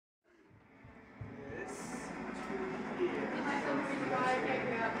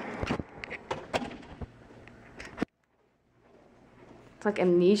It's like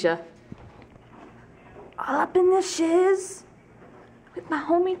amnesia. All up in the shiz with my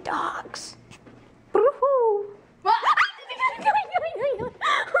homie dogs. Woohoo!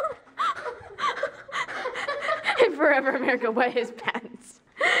 And forever America wet his pants.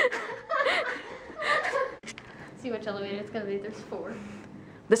 See which elevator it's gonna be. There's 4.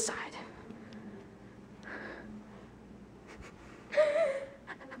 This side.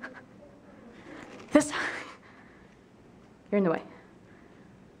 This side. You're in the way.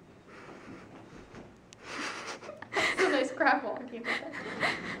 That's a nice crab wall.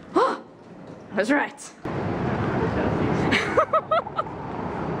 Oh, I was right.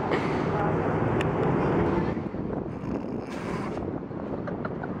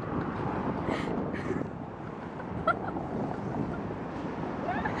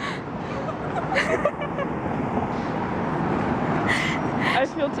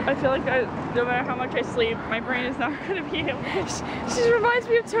 I feel like no matter how much I sleep, my brain is not going to be able to. She reminds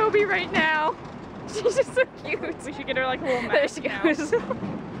me of Toby right now. She's just so cute. We should get her like a little There mask she now. goes.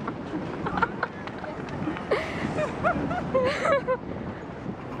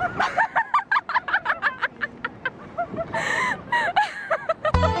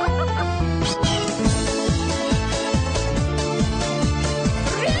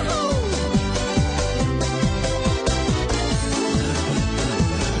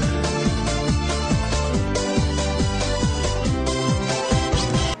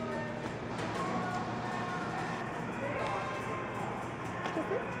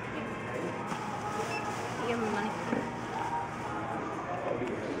 Give him money.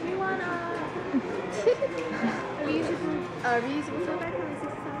 You wanna reusable tote bag from the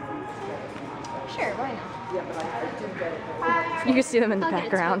 67 cents? Sure, why not? You can see them in the I'll get a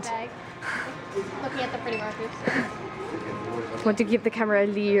tote background. bag. Looking at the pretty markers. Want to give the camera a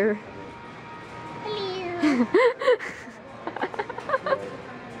leer. Hello.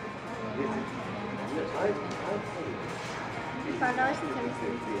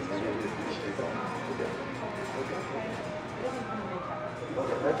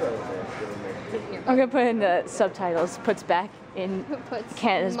 I'm gonna put in the subtitles. Puts back in Who puts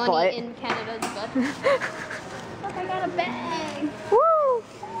Canada's money butt. in Canada's butt? Look, I got a bag. Woo!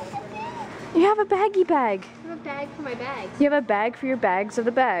 You have a baggy bag. I have a bag for my bags. You have a bag for your bags of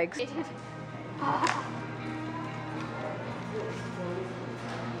the bags. Where's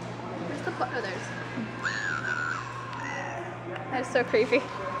the butt? Oh, there's. That's so creepy.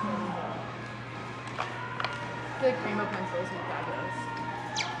 The rainbow pencils look fabulous.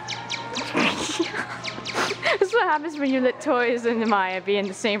 This is what happens when you let toys and Amaya be in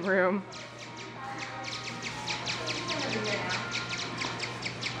the same room.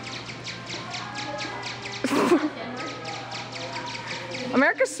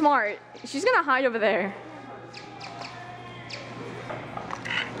 America's smart. She's gonna hide over there.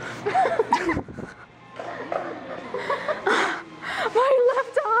 My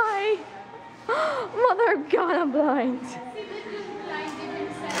left eye! Mother of God, I'm blind.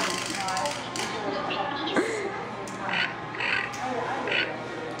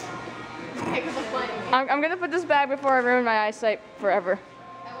 I'm gonna put this back before I ruin my eyesight forever.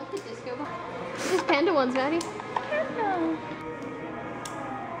 I want the disco ball. There's panda ones, Maddie.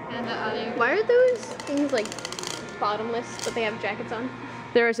 Why are those things like bottomless, but they have jackets on?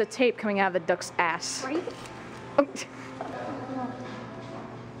 There is a tape coming out of the duck's ass. Right? Oh.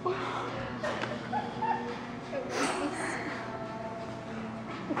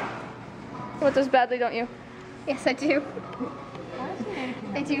 You want this badly, don't you? Yes, I do.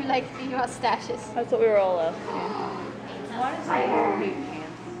 I do like the mustaches. That's what we were all asking. Why does he hate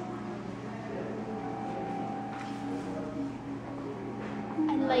pants?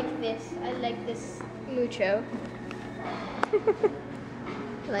 I like this. I like this mucho. I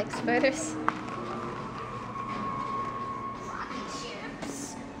like spiders.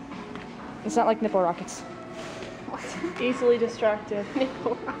 It's not like nipple rockets. What? Easily distracted.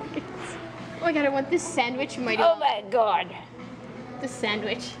 Nipple rockets. Oh my god, I want this sandwich. Mighty. Oh my God. This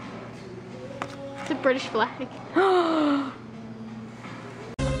sandwich. It's a British flag.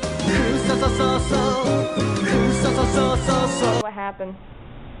 What happened?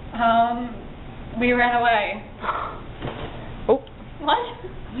 We ran away. Oh. What?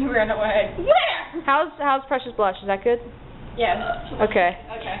 We ran away. Where? How's Precious Blush? Is that good? Yeah. Okay.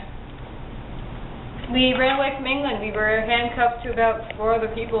 Okay. We ran away from England. We were handcuffed to about 4 other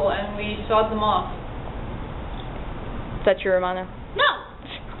people, and we sawed them off. Is that true, Romano? No!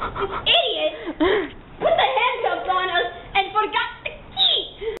 This idiot put the handcuffs on us and forgot the key!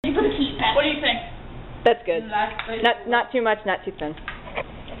 You put the key back. What do you think? That's good. Not too much, not too thin.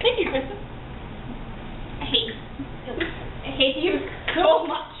 Thank you, Kristen. I hate you. I hate you. so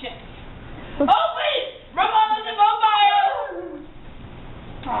much. Oh, please! Ramon the mobile!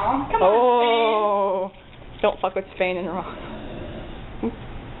 Aw, come on, Oh, don't fuck with Spain and Ross.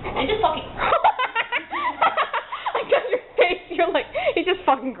 I just fucking... I got your face, you're like, he just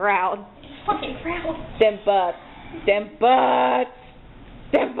fucking growled. fucking growled. Them butts. Them butts.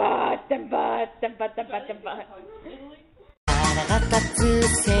 Them butts. Them butts. Them butts. Them butts. Them butts. 腹が立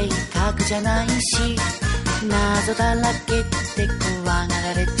つ性格じゃないし謎だらけって怖が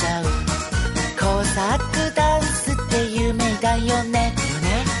られちゃう工作ダンスって有名だよね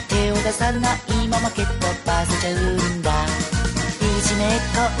手を出さないまま蹴っ飛ばせちゃうんだいじめっ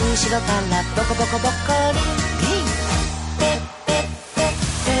子後ろからボコボコボコリンペッペッペッ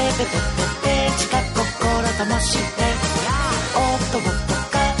ペッペッペッペッペ近く心ともしておっとぼっと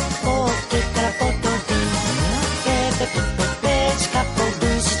か大きいからポトリンペッペッペッペッ近く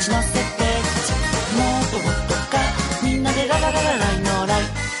ルシチのせてもっともっとかみんなでララララライのライ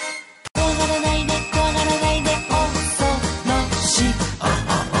怖がらないで怖がらないで恐ろしい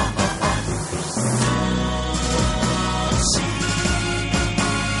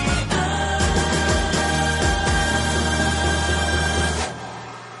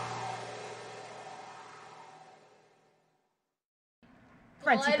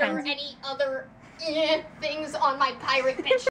Friends, Are there any other things on my pirate bitch